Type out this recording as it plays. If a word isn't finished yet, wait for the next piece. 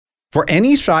For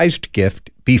any sized gift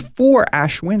before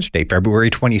Ash Wednesday, February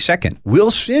 22nd,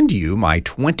 we'll send you my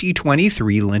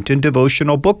 2023 Lenten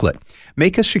devotional booklet.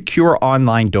 Make a secure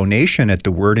online donation at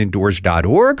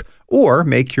thewordendures.org or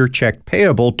make your check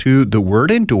payable to The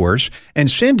Word Endures and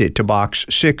send it to Box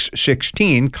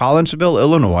 616, Collinsville,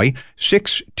 Illinois,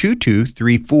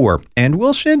 62234, and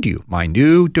we'll send you my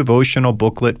new devotional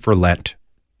booklet for Lent.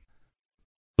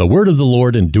 The Word of the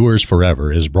Lord Endures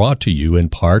Forever is brought to you in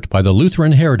part by the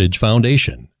Lutheran Heritage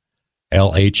Foundation.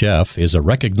 LHF is a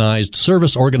recognized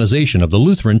service organization of the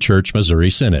Lutheran Church Missouri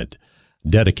Synod,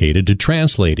 dedicated to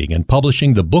translating and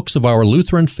publishing the books of our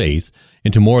Lutheran faith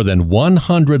into more than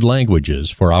 100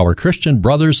 languages for our Christian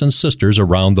brothers and sisters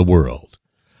around the world.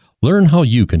 Learn how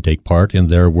you can take part in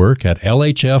their work at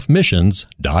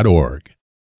lhfmissions.org.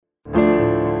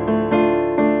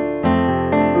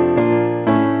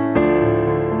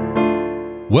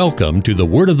 Welcome to The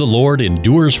Word of the Lord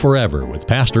Endures Forever with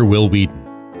Pastor Will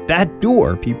Weedon. That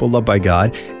door, people loved by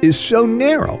God, is so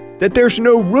narrow that there's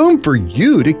no room for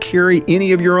you to carry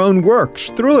any of your own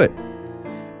works through it.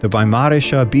 The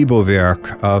Weimarische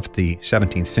Bibelwerk of the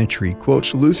 17th century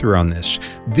quotes Luther on this.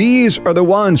 These are the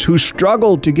ones who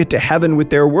struggled to get to heaven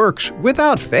with their works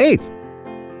without faith.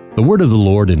 The Word of the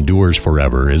Lord Endures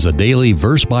Forever is a daily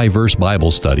verse-by-verse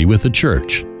Bible study with the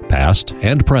church, past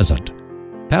and present.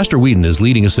 Pastor Weedon is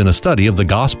leading us in a study of the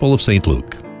Gospel of St.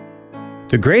 Luke.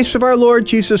 The grace of our Lord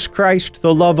Jesus Christ,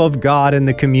 the love of God, and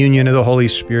the communion of the Holy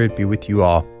Spirit be with you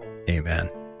all. Amen.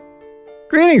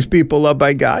 Greetings, people loved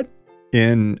by God.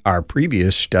 In our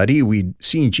previous study, we'd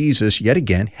seen Jesus yet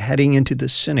again heading into the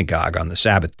synagogue on the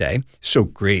Sabbath day. So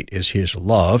great is his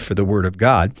love for the Word of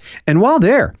God. And while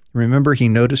there, remember he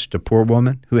noticed a poor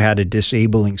woman who had a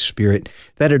disabling spirit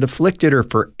that had afflicted her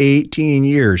for 18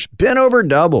 years, bent over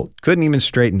double, couldn't even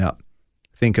straighten up.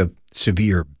 Think of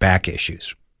severe back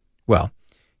issues. Well,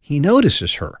 he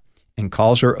notices her and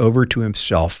calls her over to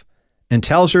himself and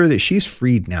tells her that she's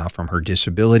freed now from her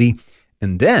disability.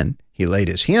 And then he laid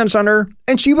his hands on her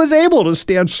and she was able to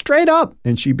stand straight up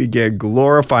and she began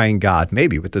glorifying God,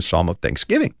 maybe with the Psalm of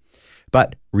Thanksgiving.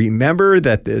 But remember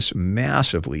that this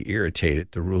massively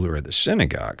irritated the ruler of the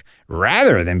synagogue.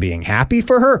 Rather than being happy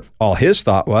for her, all his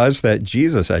thought was that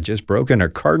Jesus had just broken a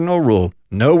cardinal rule,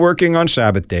 no working on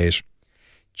Sabbath days.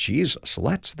 Jesus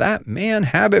lets that man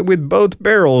have it with both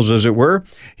barrels, as it were.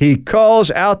 He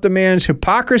calls out the man's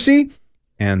hypocrisy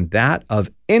and that of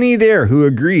any there who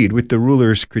agreed with the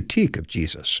ruler's critique of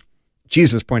Jesus.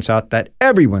 Jesus points out that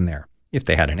everyone there, if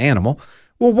they had an animal,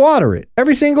 will water it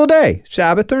every single day,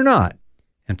 Sabbath or not.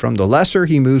 And from the lesser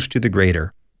he moves to the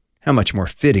greater. How much more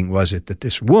fitting was it that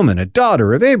this woman, a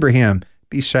daughter of Abraham,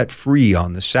 be set free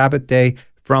on the Sabbath day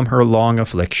from her long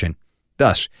affliction.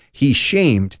 Thus, he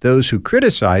shamed those who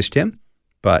criticized him,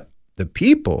 but the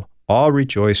people all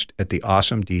rejoiced at the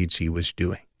awesome deeds he was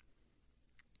doing.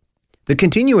 The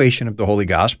continuation of the Holy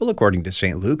Gospel, according to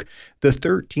St. Luke, the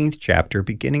 13th chapter,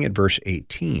 beginning at verse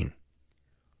 18.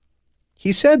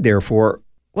 He said, therefore,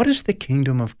 what is the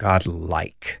kingdom of God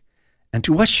like? And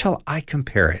to what shall I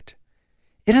compare it?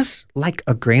 It is like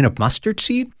a grain of mustard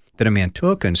seed that a man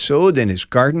took and sowed in his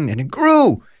garden, and it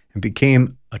grew and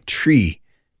became a tree,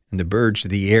 and the birds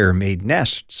of the air made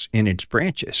nests in its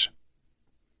branches.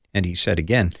 And he said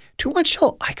again, to what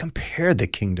shall I compare the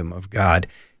kingdom of God?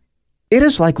 It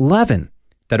is like leaven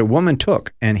that a woman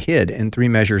took and hid in 3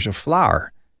 measures of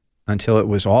flour until it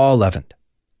was all leavened.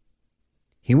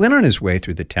 He went on his way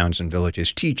through the towns and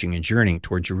villages, teaching and journeying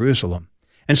toward Jerusalem.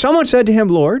 And someone said to him,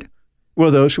 Lord,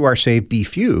 will those who are saved be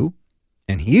few?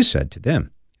 And he said to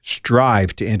them,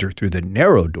 strive to enter through the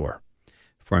narrow door.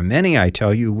 For many, I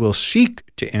tell you, will seek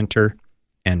to enter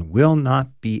and will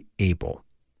not be able.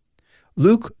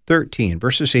 Luke 13,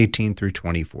 verses 18 through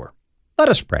 24. Let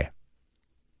us pray.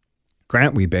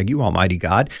 Grant, we beg you, Almighty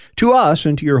God, to us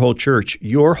and to your whole church,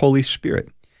 your Holy Spirit,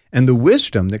 and the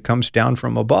wisdom that comes down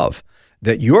from above,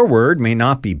 that your word may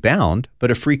not be bound,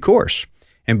 but a free course,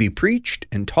 and be preached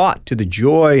and taught to the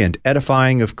joy and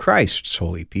edifying of Christ's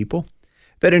holy people,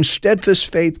 that in steadfast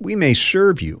faith we may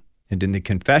serve you, and in the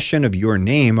confession of your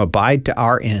name abide to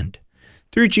our end.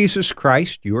 Through Jesus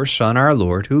Christ, your Son, our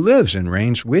Lord, who lives and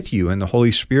reigns with you in the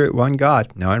Holy Spirit, one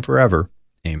God, now and forever.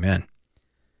 Amen.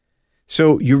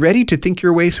 So, you ready to think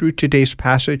your way through today's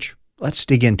passage? Let's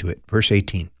dig into it. Verse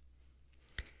 18.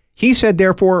 He said,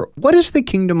 therefore, what is the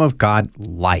kingdom of God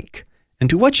like? And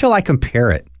to what shall I compare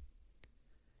it?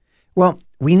 Well,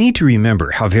 we need to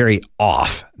remember how very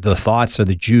off the thoughts of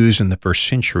the Jews in the first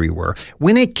century were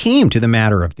when it came to the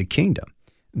matter of the kingdom.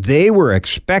 They were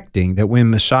expecting that when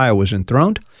Messiah was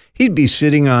enthroned, he'd be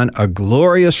sitting on a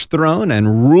glorious throne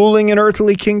and ruling an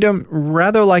earthly kingdom,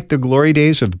 rather like the glory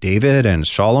days of David and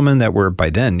Solomon that were by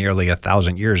then nearly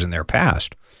 1,000 years in their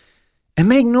past. And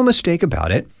make no mistake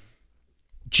about it,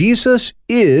 Jesus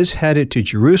is headed to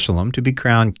Jerusalem to be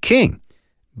crowned king,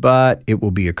 but it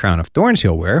will be a crown of thorns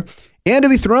he'll wear and to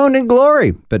be throned in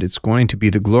glory, but it's going to be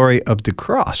the glory of the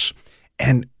cross.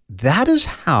 And that is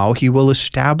how he will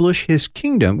establish his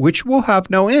kingdom, which will have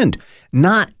no end,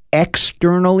 not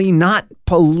externally, not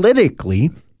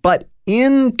politically, but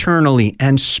internally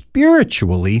and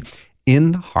spiritually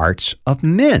in the hearts of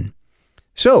men.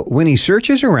 So when he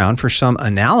searches around for some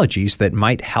analogies that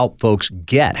might help folks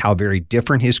get how very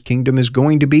different his kingdom is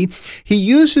going to be, he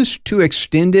uses two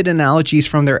extended analogies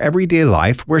from their everyday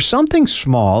life where something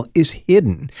small is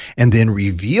hidden and then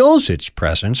reveals its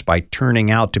presence by turning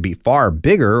out to be far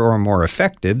bigger or more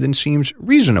effective than seems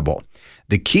reasonable.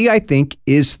 The key, I think,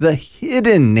 is the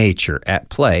hidden nature at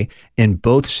play in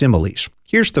both similes.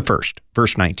 Here's the first,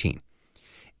 verse 19.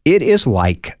 It is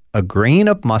like a grain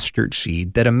of mustard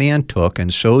seed that a man took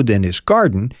and sowed in his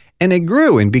garden, and it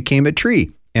grew and became a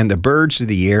tree, and the birds of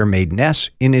the air made nests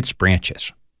in its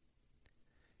branches.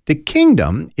 The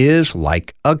kingdom is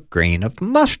like a grain of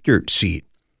mustard seed.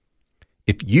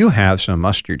 If you have some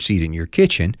mustard seed in your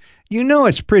kitchen, you know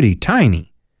it's pretty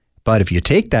tiny. But if you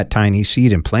take that tiny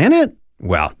seed and plant it,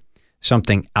 well,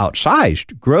 something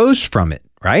outsized grows from it,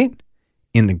 right?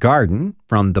 In the garden,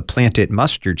 from the planted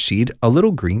mustard seed, a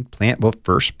little green plant will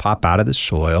first pop out of the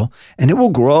soil, and it will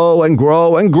grow and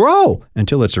grow and grow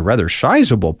until it's a rather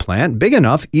sizable plant, big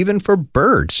enough even for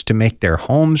birds to make their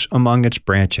homes among its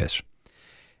branches.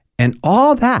 And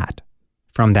all that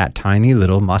from that tiny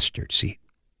little mustard seed.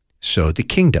 So the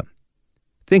kingdom.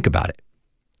 Think about it.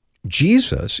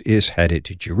 Jesus is headed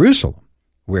to Jerusalem,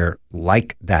 where,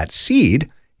 like that seed,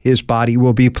 his body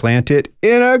will be planted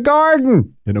in a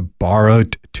garden, in a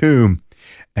borrowed tomb.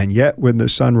 And yet when the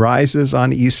sun rises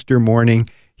on Easter morning,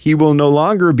 he will no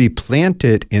longer be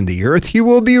planted in the earth. He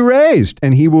will be raised,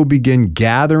 and he will begin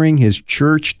gathering his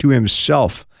church to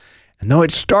himself. And though it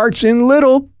starts in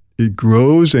little, it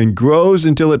grows and grows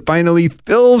until it finally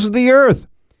fills the earth.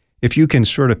 If you can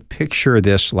sort of picture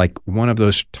this like one of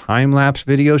those time-lapse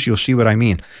videos, you'll see what I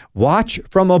mean. Watch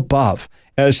from above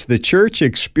as the church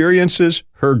experiences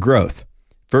her growth.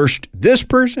 First this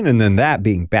person and then that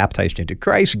being baptized into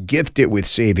Christ, gifted with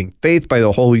saving faith by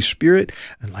the Holy Spirit,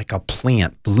 and like a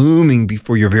plant blooming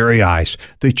before your very eyes,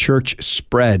 the church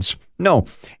spreads. No,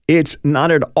 it's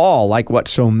not at all like what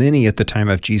so many at the time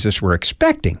of Jesus were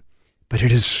expecting, but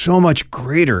it is so much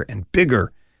greater and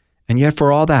bigger. And yet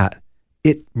for all that,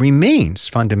 it remains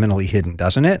fundamentally hidden,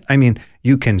 doesn't it? I mean,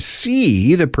 you can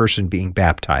see the person being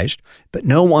baptized, but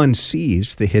no one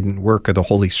sees the hidden work of the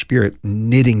Holy Spirit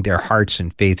knitting their hearts in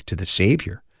faith to the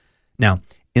Savior. Now,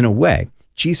 in a way,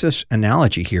 Jesus'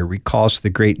 analogy here recalls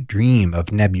the great dream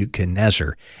of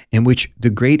Nebuchadnezzar, in which the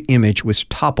great image was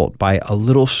toppled by a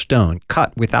little stone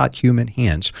cut without human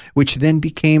hands, which then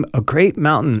became a great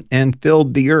mountain and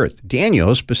filled the earth.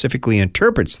 Daniel specifically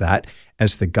interprets that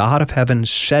as the God of heaven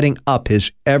setting up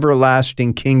his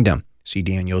everlasting kingdom. See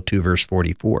Daniel 2, verse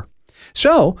 44.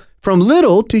 So, from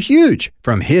little to huge,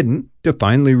 from hidden to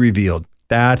finally revealed.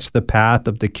 That's the path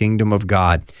of the kingdom of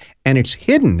God. And its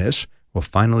hiddenness will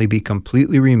finally be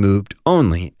completely removed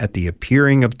only at the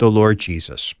appearing of the Lord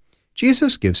Jesus.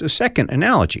 Jesus gives a second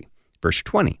analogy, verse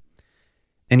 20.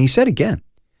 And he said again,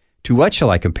 to what shall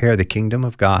I compare the kingdom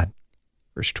of God?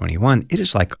 Verse 21, it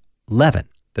is like leaven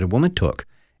that a woman took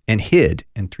and hid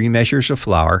in 3 measures of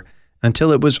flour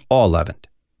until it was all leavened.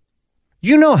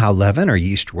 You know how leaven or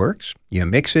yeast works. You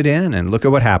mix it in and look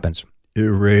at what happens. It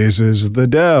raises the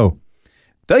dough.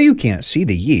 Though you can't see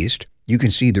the yeast, you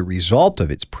can see the result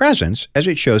of its presence as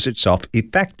it shows itself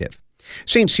effective.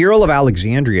 St. Cyril of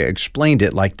Alexandria explained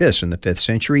it like this in the 5th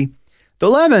century. The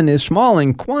leaven is small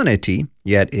in quantity,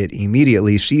 yet it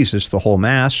immediately seizes the whole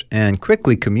mass and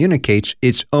quickly communicates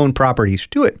its own properties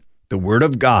to it. The Word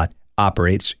of God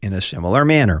operates in a similar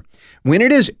manner. When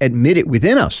it is admitted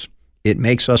within us, it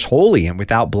makes us holy and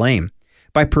without blame.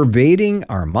 By pervading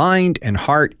our mind and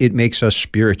heart, it makes us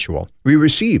spiritual. We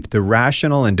receive the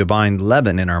rational and divine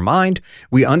leaven in our mind.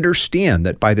 We understand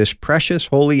that by this precious,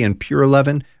 holy, and pure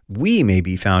leaven, we may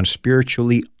be found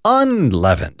spiritually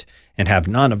unleavened and have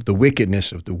none of the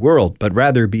wickedness of the world, but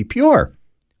rather be pure,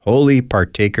 holy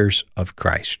partakers of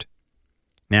Christ.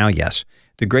 Now, yes,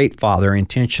 the great Father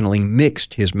intentionally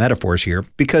mixed his metaphors here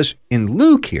because in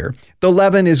Luke here, the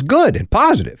leaven is good and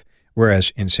positive,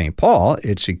 whereas in St. Paul,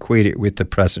 it's equated with the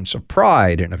presence of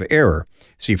pride and of error.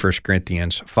 See 1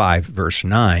 Corinthians 5, verse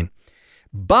 9.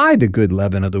 By the good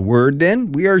leaven of the word,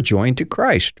 then, we are joined to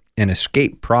Christ and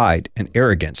escape pride and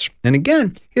arrogance. And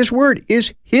again, his word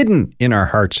is hidden in our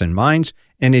hearts and minds,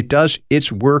 and it does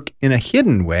its work in a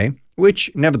hidden way,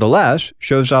 which nevertheless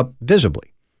shows up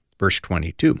visibly. Verse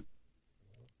 22.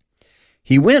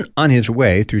 He went on his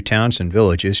way through towns and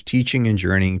villages, teaching and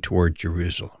journeying toward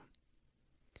Jerusalem.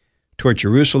 Toward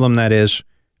Jerusalem, that is,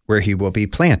 where he will be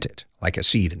planted, like a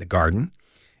seed in the garden,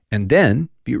 and then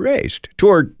be raised.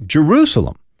 Toward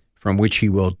Jerusalem, from which he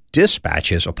will dispatch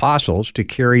his apostles to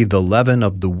carry the leaven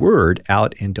of the word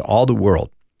out into all the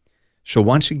world. So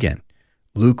once again,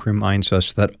 Luke reminds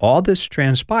us that all this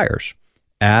transpires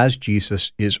as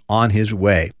Jesus is on his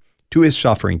way to his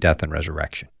suffering, death, and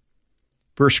resurrection.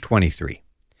 Verse 23,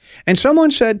 and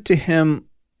someone said to him,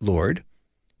 Lord,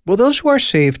 will those who are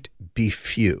saved be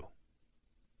few?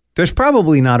 There's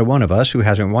probably not a one of us who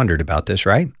hasn't wondered about this,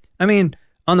 right? I mean,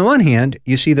 on the one hand,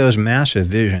 you see those massive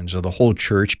visions of the whole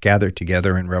church gathered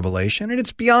together in Revelation, and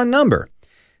it's beyond number.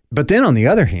 But then on the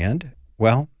other hand,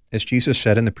 well, as Jesus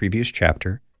said in the previous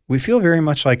chapter, we feel very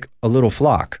much like a little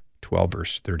flock, 12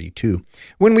 verse 32.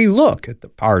 When we look at the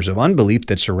powers of unbelief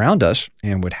that surround us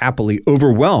and would happily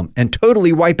overwhelm and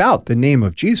totally wipe out the name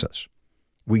of Jesus,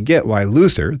 we get why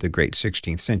Luther, the great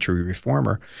 16th century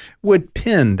reformer, would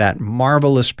pen that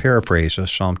marvelous paraphrase of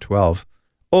Psalm 12.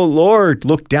 O Lord,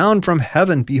 look down from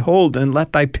heaven, behold, and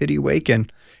let thy pity waken.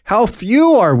 How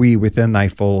few are we within thy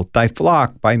fold, thy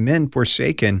flock by men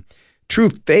forsaken. True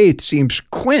faith seems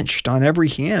quenched on every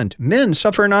hand. Men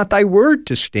suffer not thy word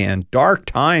to stand. Dark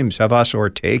times have us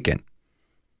o'ertaken.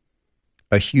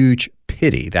 A huge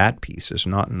pity. That piece is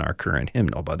not in our current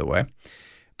hymnal, by the way.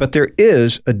 But there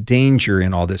is a danger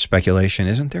in all this speculation,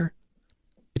 isn't there?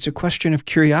 It's a question of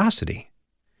curiosity.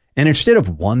 And instead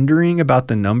of wondering about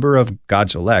the number of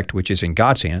God's elect, which is in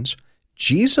God's hands,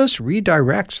 Jesus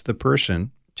redirects the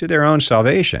person to their own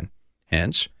salvation.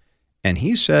 Hence, and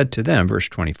he said to them, verse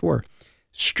 24,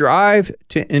 strive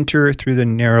to enter through the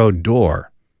narrow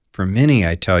door, for many,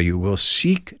 I tell you, will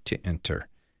seek to enter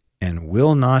and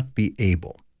will not be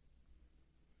able.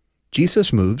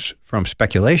 Jesus moves from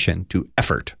speculation to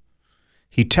effort.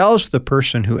 He tells the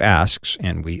person who asks,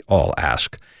 and we all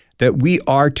ask, that we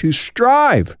are to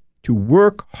strive, to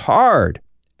work hard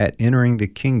at entering the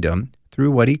kingdom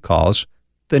through what he calls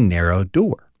the narrow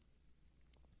door.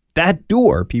 That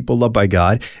door, people loved by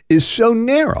God, is so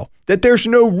narrow that there's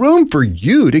no room for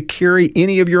you to carry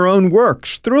any of your own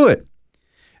works through it.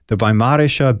 The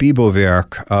Weimarische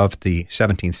Bibelwerk of the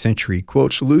 17th century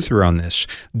quotes Luther on this.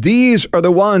 These are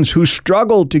the ones who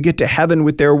struggled to get to heaven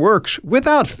with their works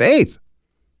without faith.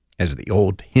 As the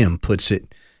old hymn puts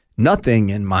it,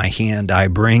 nothing in my hand I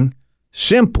bring,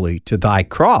 simply to thy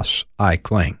cross I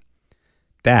cling.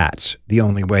 That's the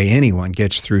only way anyone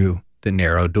gets through the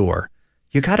narrow door.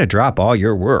 You got to drop all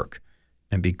your work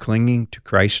and be clinging to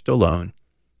Christ alone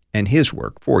and his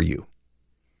work for you.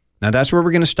 Now that's where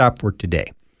we're going to stop for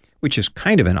today, which is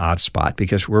kind of an odd spot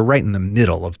because we're right in the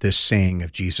middle of this saying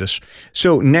of Jesus.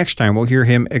 So next time we'll hear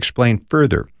him explain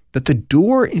further that the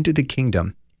door into the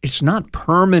kingdom, it's not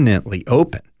permanently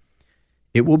open.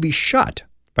 It will be shut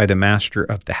by the master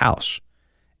of the house.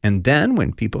 And then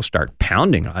when people start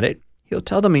pounding on it, he'll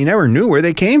tell them he never knew where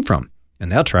they came from.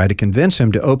 And they'll try to convince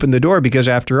him to open the door because,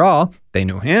 after all, they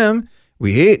knew him.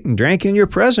 We ate and drank in your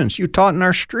presence. You taught in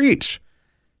our streets.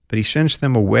 But he sends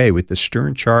them away with the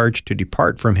stern charge to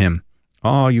depart from him,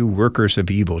 all you workers of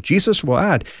evil. Jesus will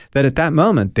add that at that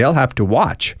moment, they'll have to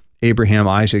watch Abraham,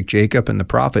 Isaac, Jacob, and the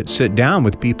prophets sit down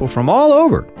with people from all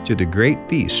over to the great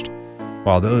feast,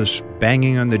 while those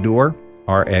banging on the door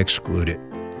are excluded.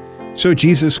 So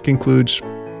Jesus concludes,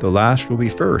 the last will be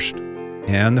first,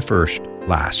 and the first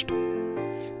last.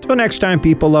 Till next time,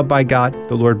 people loved by God,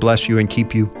 the Lord bless you and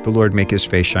keep you. The Lord make his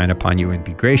face shine upon you and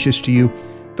be gracious to you.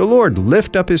 The Lord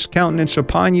lift up his countenance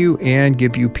upon you and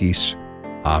give you peace.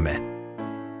 Amen.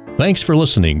 Thanks for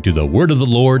listening to The Word of the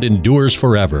Lord Endures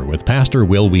Forever with Pastor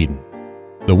Will Weedon.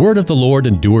 The Word of the Lord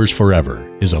Endures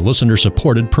Forever is a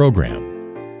listener-supported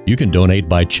program. You can donate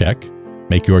by check,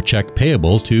 make your check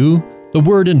payable to The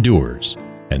Word Endures,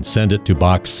 and send it to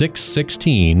Box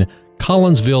 616,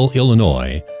 Collinsville,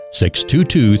 Illinois,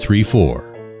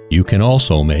 62234. You can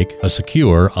also make a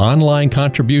secure online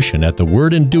contribution at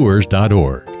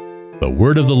thewordendures.org. The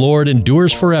Word of the Lord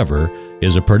Endures Forever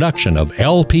is a production of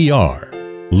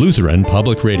LPR, Lutheran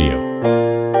Public Radio.